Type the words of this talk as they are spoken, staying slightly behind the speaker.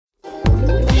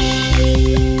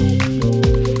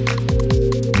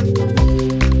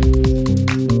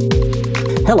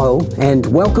Hello, and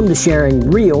welcome to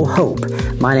Sharing Real Hope.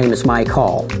 My name is Mike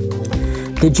Hall.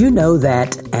 Did you know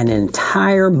that an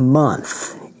entire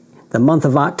month, the month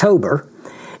of October,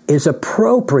 is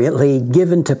appropriately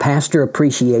given to pastor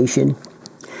appreciation?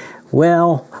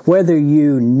 Well, whether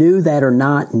you knew that or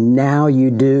not, now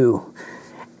you do.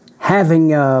 Having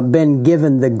been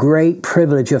given the great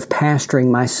privilege of pastoring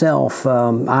myself,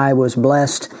 I was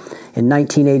blessed in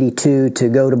 1982 to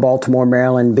go to Baltimore,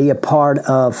 Maryland, be a part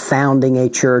of founding a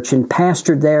church, and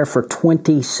pastored there for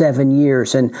 27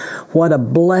 years. And what a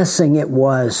blessing it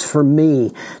was for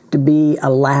me to be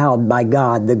allowed by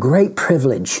God, the great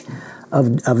privilege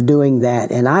of doing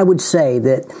that. And I would say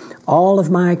that all of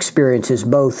my experiences,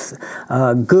 both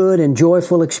good and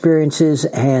joyful experiences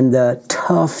and the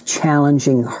tough,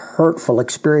 challenging, hurtful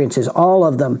experiences, all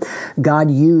of them God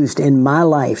used in my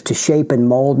life to shape and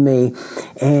mold me.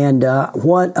 And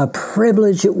what a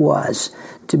privilege it was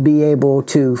to be able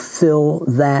to fill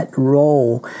that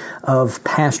role of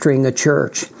pastoring a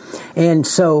church. And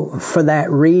so for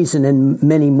that reason and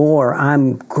many more,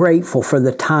 I'm grateful for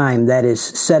the time that is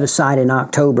set aside in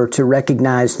October to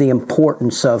recognize the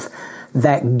importance of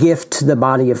that gift to the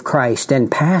body of Christ.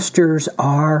 And pastors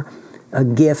are a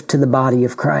gift to the body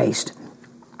of Christ.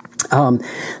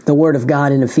 The Word of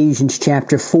God in Ephesians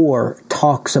chapter 4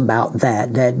 talks about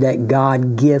that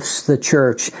God gifts the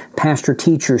church pastor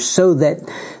teachers so that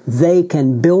they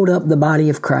can build up the body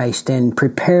of Christ and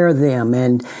prepare them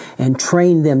and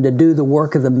train them to do the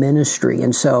work of the ministry.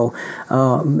 And so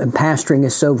pastoring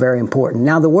is so very important.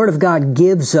 Now, the Word of God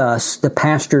gives us the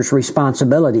pastor's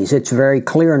responsibilities. It's very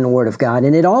clear in the Word of God.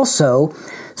 And it also,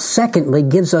 secondly,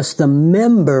 gives us the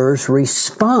members'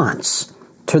 response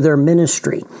to their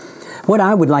ministry. What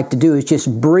I would like to do is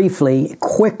just briefly,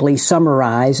 quickly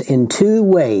summarize in two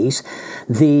ways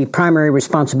the primary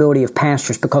responsibility of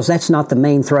pastors, because that's not the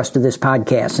main thrust of this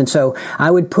podcast. And so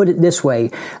I would put it this way.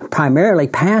 Primarily,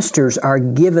 pastors are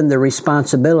given the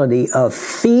responsibility of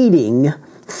feeding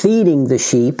the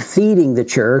sheep, feeding the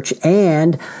church,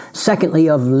 and secondly,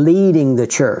 of leading the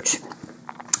church.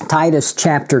 Titus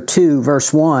chapter 2,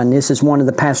 verse 1, this is one of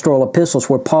the pastoral epistles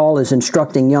where Paul is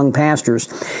instructing young pastors.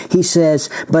 He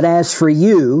says, "But as for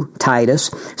you,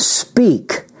 Titus,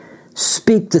 speak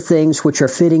the things which are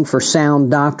fitting for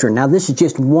sound doctrine." Now, this is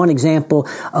just one example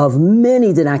of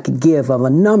many that I could give, of a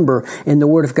number in the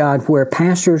Word of God where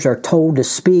pastors are told to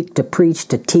speak, to preach,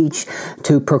 to teach,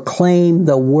 to proclaim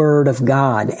the Word of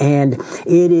God. And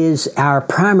it is our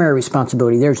primary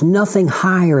responsibility. There's nothing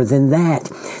higher than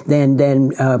that,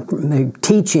 than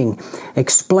teaching,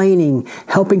 explaining,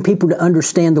 helping people to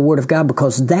understand the Word of God,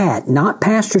 because that, not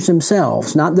pastors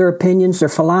themselves, not their opinions, their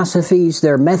philosophies,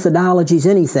 their methodologies,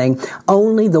 anything,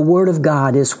 only the Word of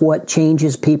God is what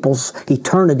changes people's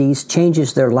eternities,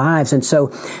 changes their lives. And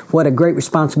so what a great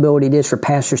responsibility it is for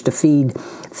pastors to feed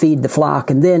the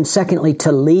flock. And then secondly,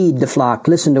 to lead the flock.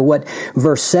 Listen to what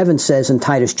verse 7 says in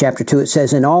Titus chapter 2. It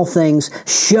says, "In all things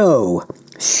show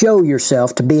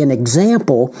yourself to be an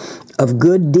example of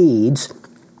good deeds,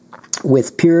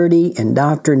 with purity and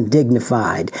doctrine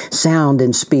dignified, sound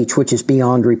in speech, which is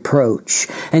beyond reproach."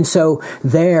 And so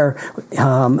there,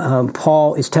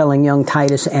 Paul is telling young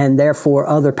Titus and therefore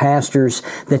other pastors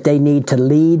that they need to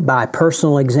lead by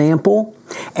personal example.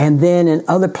 And then in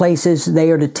other places,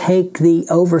 they are to take the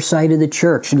oversight of the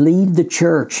church, lead the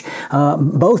church,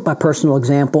 both by personal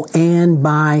example and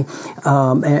by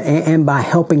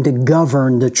helping to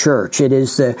govern the church. It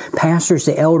is the pastor's,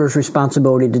 the elder's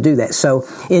responsibility to do that. So,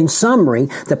 in summary,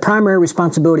 the primary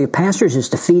responsibility of pastors is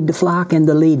to feed the flock and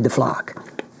to lead the flock.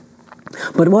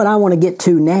 But what I want to get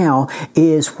to now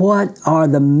is, what are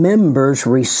the members'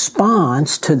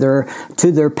 response to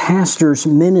their pastor's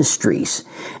ministries?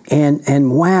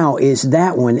 And wow, is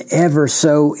that one ever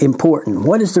so important?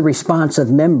 What is the response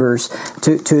of members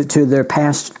to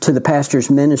the pastor's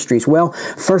ministries? Well,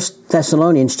 1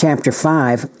 Thessalonians chapter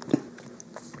 5,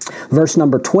 verse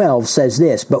number 12 says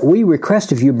this, "But we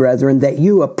request of you, brethren, that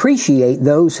you appreciate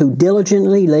those who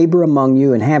diligently labor among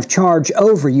you and have charge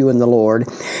over you in the Lord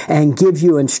and give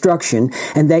you instruction,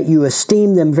 and that you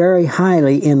esteem them very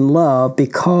highly in love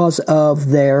because of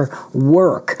their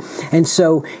work." And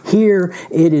so here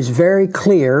it is very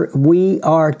clear we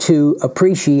are to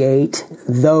appreciate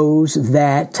those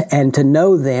that, and to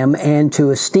know them, and to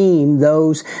esteem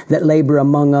those that labor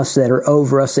among us, that are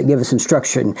over us, that give us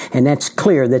instruction. And that's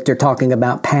clear that they're talking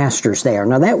about pastors there.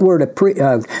 Now, that word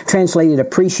translated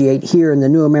appreciate here in the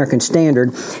New American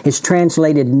Standard is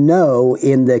translated know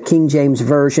in the King James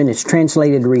Version. It's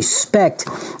translated respect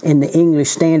in the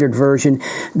English Standard Version.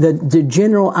 The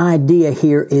general idea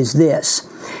here is this.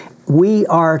 we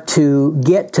are to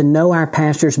get to know our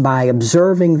pastors by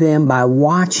observing them, by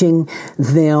watching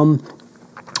them.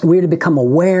 We're to become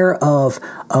aware of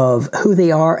who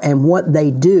they are and what they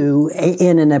do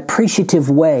in an appreciative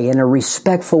way, in a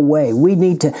respectful way. We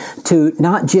need to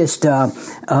not just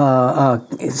assume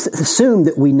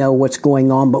that we know what's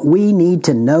going on, but we need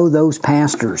to know those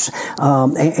pastors.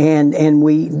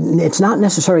 It's not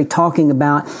necessarily talking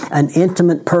about an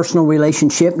intimate personal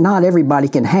relationship. Not everybody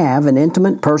can have an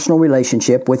intimate personal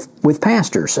relationship with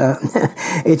pastors.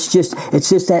 It's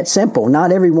just that simple.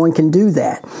 Not everyone can do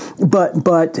that.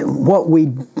 But what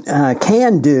we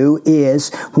can do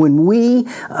is when we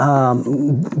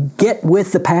get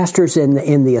with the pastors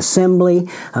in the assembly,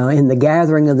 in the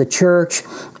gathering of the church,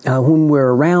 when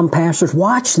we're around pastors,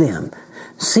 watch them.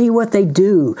 See what they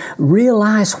do.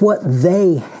 Realize what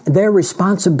their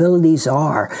responsibilities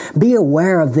are. Be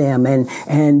aware of them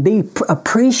and be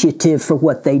appreciative for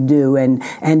what they do and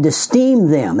esteem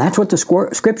them. That's what the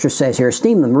scripture says here.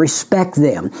 Esteem them. Respect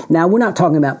them. Now, we're not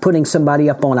talking about putting somebody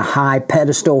up on a high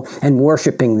pedestal and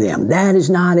worshiping them. That is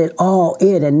not at all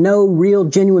it. And no real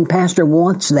genuine pastor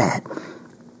wants that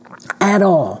at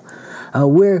all.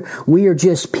 We are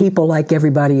just people like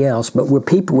everybody else, but we're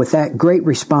people with that great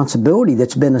responsibility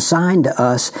that's been assigned to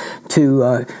us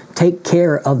to take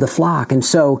care of the flock. And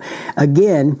so,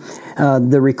 again,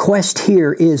 the request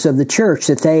here is of the church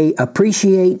that they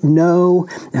appreciate, know,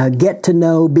 get to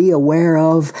know, be aware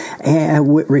of,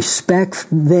 and respect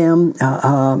them,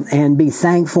 and be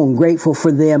thankful and grateful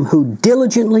for them who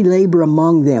diligently labor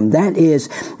among them.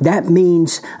 That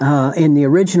means in the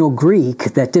original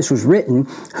Greek that this was written,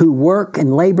 who work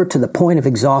and labor to the point of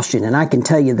exhaustion. And I can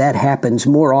tell you that happens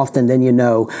more often than you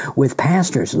know with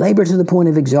pastors. Labor to the point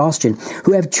of exhaustion,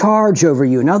 who have charge over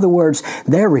you. In other words,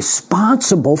 they're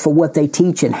responsible for what they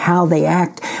teach and how they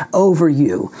act over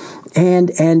you,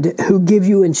 and who give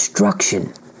you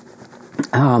instruction.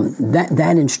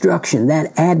 That instruction,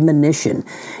 that admonition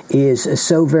is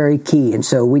so very key, and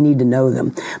so we need to know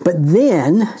them. But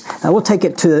then, we'll take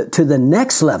it to the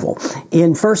next level.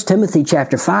 In 1 Timothy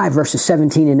chapter 5, verses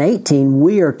 17 and 18,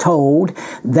 we are told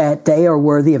that they are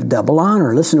worthy of double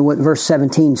honor. Listen to what verse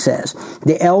 17 says.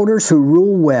 The elders who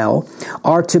rule well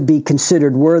are to be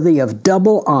considered worthy of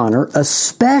double honor,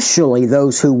 especially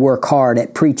those who work hard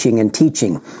at preaching and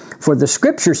teaching. For the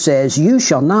scripture says, you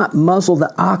shall not muzzle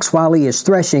the ox while he is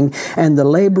threshing, and the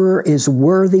laborer is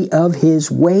worthy of his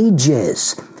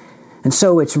wages. And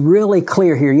so it's really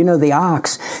clear here. You know, the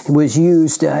ox was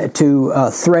used to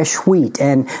thresh wheat,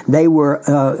 and they were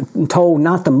told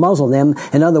not to muzzle them.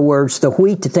 In other words, the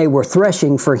wheat that they were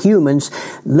threshing for humans,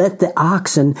 let the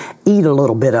oxen eat a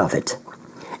little bit of it.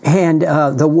 And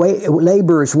the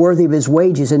laborer is worthy of his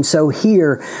wages. And so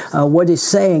here, what it's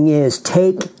saying is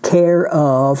take care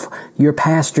of your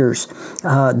pastors.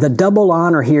 The double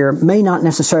honor here may not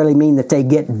necessarily mean that they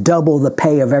get double the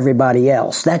pay of everybody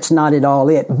else. That's not at all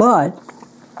it. But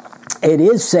it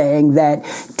is saying that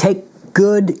take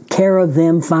good care of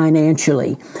them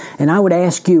financially. And I would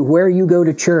ask you, where you go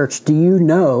to church, do you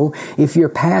know if your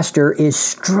pastor is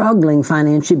struggling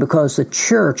financially because the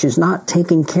church is not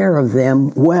taking care of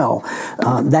them well?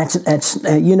 And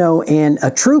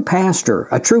a true pastor,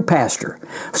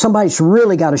 somebody's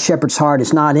really got a shepherd's heart,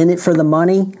 is not in it for the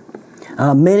money.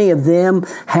 Many of them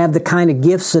have the kind of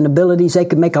gifts and abilities they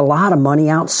could make a lot of money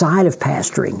outside of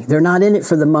pastoring. They're not in it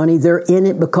for the money. They're in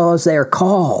it because they're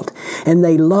called and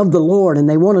they love the Lord and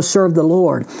they want to serve the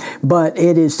Lord. But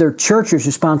it is their church's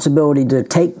responsibility to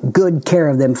take good care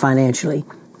of them financially.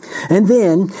 And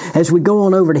then, as we go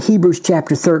on over to Hebrews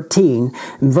chapter 13,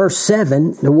 verse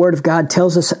 7, the Word of God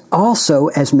tells us also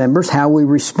as members how we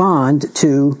respond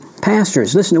to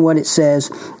pastors. Listen to what it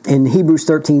says in Hebrews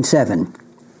 13:7.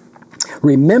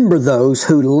 Remember those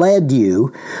who led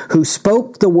you, who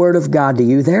spoke the word of God to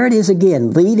you. There it is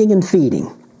again, leading and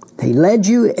feeding. They led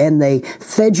you and they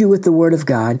fed you with the word of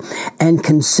God, and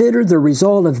consider the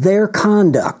result of their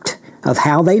conduct, of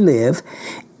how they live,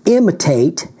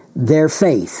 imitate their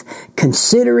faith.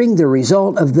 Considering the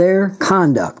result of their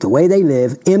conduct, the way they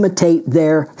live, imitate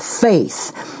their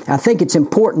faith. I think it's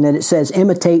important that it says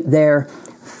imitate their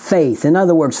faith. In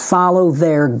other words, follow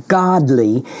their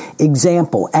godly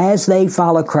example. As they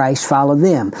follow Christ, follow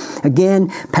them. Again,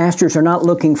 pastors are not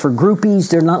looking for groupies.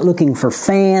 They're not looking for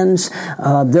fans.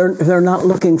 They're not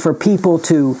looking for people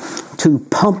to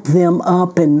pump them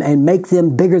up and make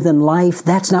them bigger than life.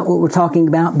 That's not what we're talking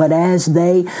about. But as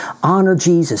they honor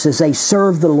Jesus, as they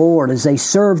serve the Lord, as they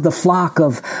serve the flock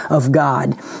of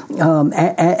God,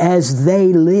 as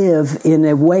they live in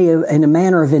a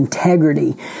manner of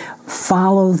integrity,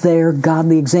 follow their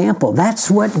godly example.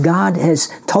 That's what God has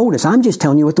told us. I'm just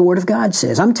telling you what the Word of God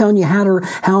says. I'm telling you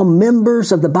how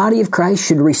members of the body of Christ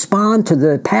should respond to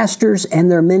the pastors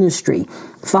and their ministry.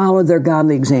 Follow their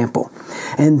godly example.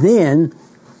 And then,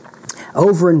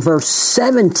 over in verse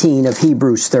 17 of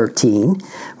Hebrews 13,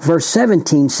 verse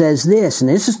 17 says this, and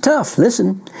this is tough,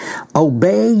 listen.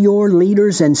 Obey your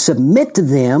leaders and submit to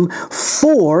them,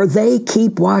 for they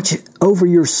keep watch over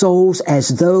your souls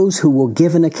as those who will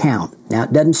give an account. Now,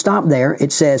 it doesn't stop there.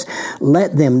 It says,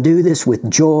 let them do this with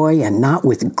joy and not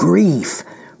with grief,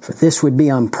 for this would be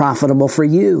unprofitable for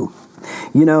you.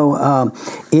 You know,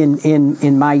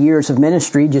 in my years of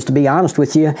ministry, just to be honest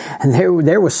with you, and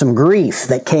there was some grief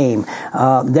that came.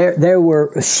 There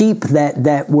were sheep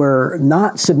that were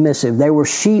not submissive. There were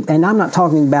sheep, and I'm not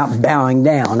talking about bowing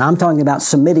down. I'm talking about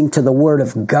submitting to the Word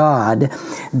of God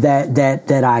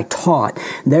that I taught.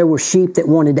 There were sheep that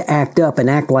wanted to act up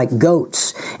and act like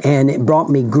goats, and it brought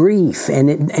me grief, and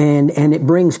it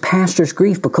brings pastors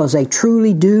grief because they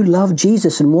truly do love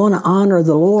Jesus and want to honor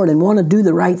the Lord and want to do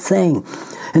the right thing.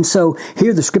 And so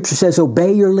here the scripture says,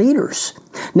 obey your leaders.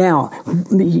 Now,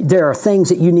 there are things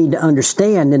that you need to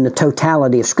understand in the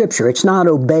totality of scripture. It's not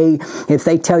obey if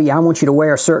they tell you, I want you to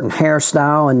wear a certain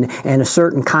hairstyle and a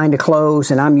certain kind of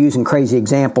clothes, and I'm using crazy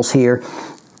examples here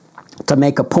to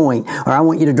make a point, or I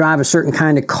want you to drive a certain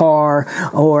kind of car,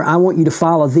 or I want you to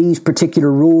follow these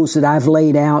particular rules that I've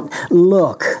laid out.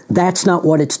 Look, that's not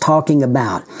what it's talking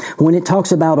about. When it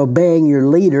talks about obeying your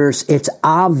leaders, it's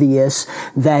obvious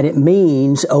that it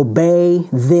means obey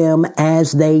them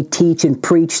as they teach and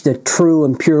preach the true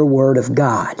and pure Word of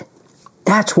God.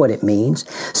 That's what it means.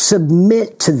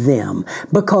 Submit to them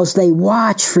because they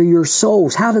watch for your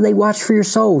souls. How do they watch for your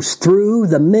souls? Through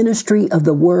the ministry of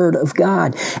the Word of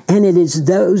God. And it is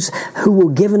those who will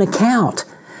give an account.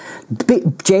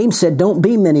 James said, don't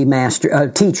be many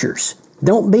teachers.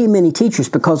 Don't be many teachers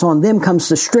because on them comes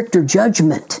the stricter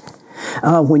judgment.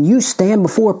 When you stand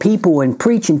before people and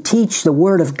preach and teach the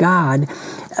Word of God,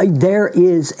 there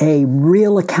is a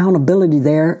real accountability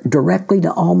there directly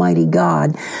to Almighty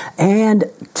God and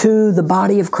to the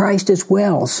body of Christ as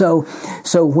well. So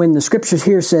when the scriptures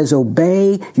here says,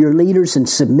 obey your leaders and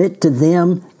submit to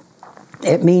them,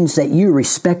 it means that you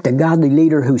respect a godly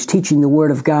leader who's teaching the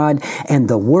Word of God, and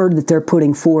the word that they're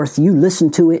putting forth, you listen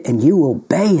to it and you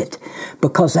obey it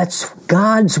because that's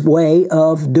God's way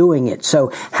of doing it.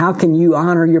 So how can you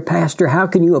honor your pastor? How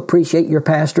can you appreciate your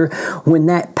pastor when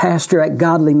that pastor, that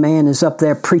godly man, is up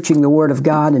there preaching the Word of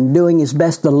God and doing his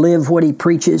best to live what he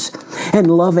preaches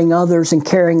and loving others and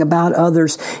caring about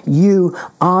others? You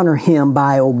honor him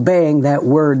by obeying that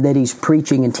word that he's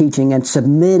preaching and teaching and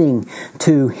submitting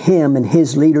to him and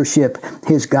his leadership,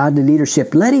 his godly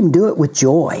leadership. Let him do it with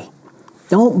joy.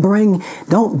 Don't bring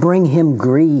him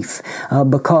grief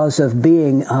because of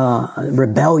being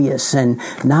rebellious and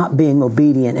not being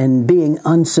obedient and being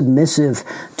unsubmissive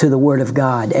to the Word of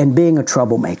God and being a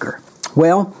troublemaker.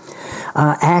 Well,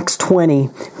 Acts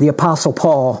 20, the Apostle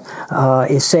Paul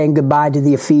is saying goodbye to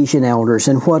the Ephesian elders,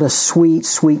 and what a sweet,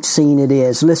 sweet scene it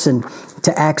is. Listen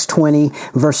to Acts 20,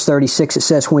 verse 36. It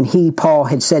says, when Paul,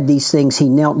 had said these things, he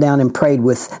knelt down and prayed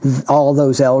with all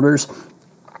those elders.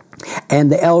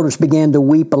 And the elders began to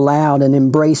weep aloud and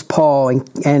embrace Paul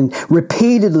and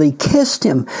repeatedly kissed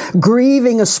him,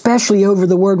 grieving especially over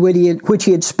the word which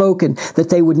he had spoken,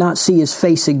 that they would not see his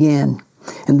face again.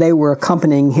 And they were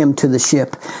accompanying him to the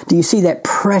ship. Do you see that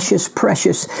precious?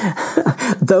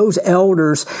 Those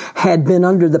elders had been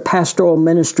under the pastoral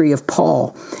ministry of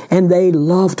Paul, and they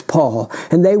loved Paul,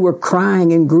 and they were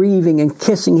crying and grieving and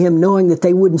kissing him, knowing that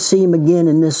they wouldn't see him again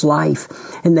in this life.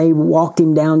 And they walked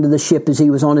him down to the ship as he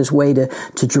was on his way to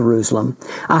Jerusalem.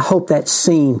 I hope that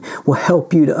scene will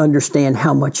help you to understand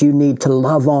how much you need to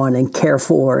love on and care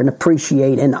for and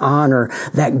appreciate and honor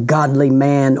that godly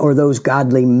man or those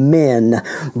godly men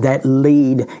that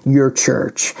lead your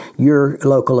church, your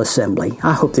local assembly.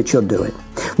 I hope that you'll do it.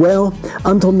 Well,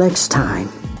 until next time,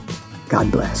 God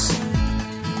bless.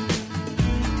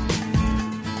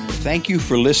 Thank you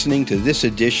for listening to this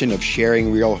edition of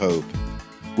Sharing Real Hope.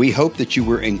 We hope that you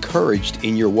were encouraged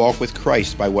in your walk with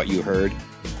Christ by what you heard.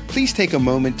 Please take a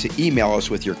moment to email us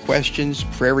with your questions,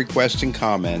 prayer requests, and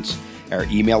comments. Our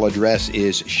email address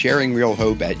is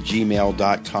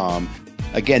sharingrealhope@gmail.com.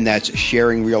 Again, that's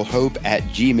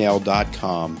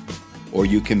sharingrealhope@gmail.com. Or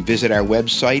you can visit our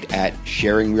website at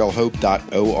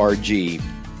sharingrealhope.org.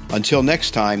 Until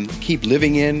next time, keep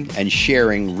living in and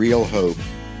sharing real hope.